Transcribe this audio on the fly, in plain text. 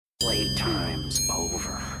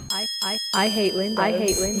over. I hate Windows. I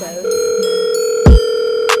hate Windows.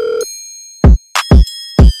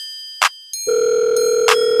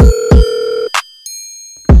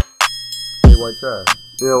 Hey, Whyght Trassh.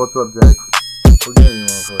 Yeah, what's up, Jack? What game you want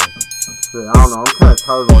to play? Shit, I don't know. I'm kind of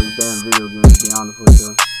tired of all these damn video games, to be honest with you.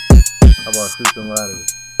 How about Shoots and Ladders?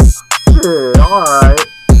 Shit, alright.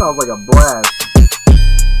 Sounds like a blast.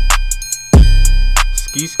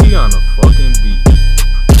 Ski on a fucking beat.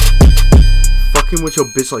 Fucking with your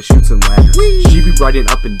bitch like Shoots and Ladders. Whee! She be riding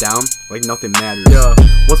up and down like nothing matters. Yeah.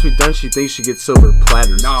 Once we done, she thinks she gets silver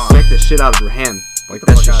platters. Nah. Smack the shit out of her hand like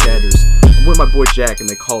that shit shatters. I'm with my boy Jack and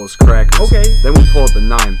they call us crackers. Okay. Then we pull up the 9.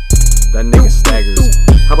 That nigga staggers.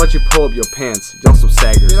 How about you pull up your pants? Y'all some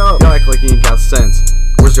saggers. Y'all act like you ain't got sense.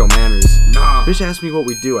 Where's your manners? Nah. Bitch asked me what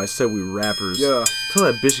we do, I said we rappers. Yeah. Tell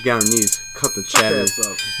that bitch to get on her knees, cut the chatter.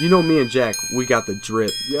 You know me and Jack, we got the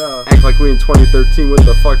drip. Yeah. Act like we in 2013 with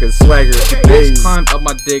the fucking swagger. Okay. Bitch climbed up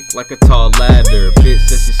my dick like a tall ladder. Bitch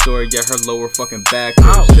says she sorry, yeah, her lower fucking back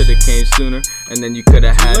hurt. Shoulda came sooner, and then you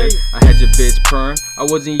coulda had her. I had your bitch purring, I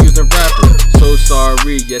wasn't using rapper. So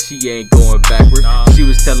sorry, yeah, she ain't going backwards. Nah. She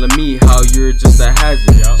was telling me how you're just a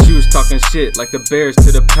hazard. Yep. She was talking shit like the Bears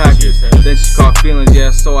to the Packers. Then she caught feelings,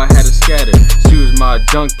 yeah, so I had to scatter. She was my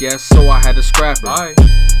junk, yeah, so I had to scrap her. Bye.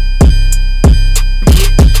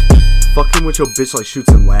 Fucking with your bitch like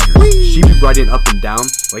Shoots and Ladders. Whee! She be riding up and down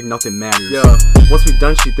like nothing matters. Yeah. Once we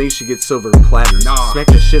done, she thinks she gets silver platters. Nah. Smack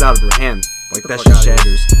the shit out of her hand like that shit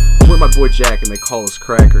shatters. I'm with my boy Jack and they call us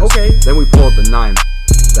crackers. Okay. Then we pull up the 9.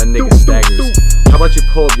 That nigga staggers. How about you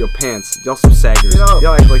pull up your pants? Y'all some saggers.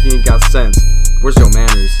 Y'all act like you ain't got sense. Where's your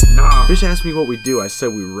manners? Nah. Bitch asked me what we do, I said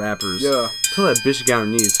we rappers. Yeah. Tell that bitch to get on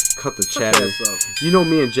her knees, cut the chatter. You know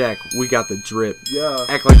me and Jack, we got the drip. Yeah.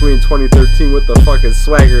 Act like we in 2013 with the fucking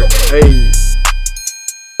swagger. Hey.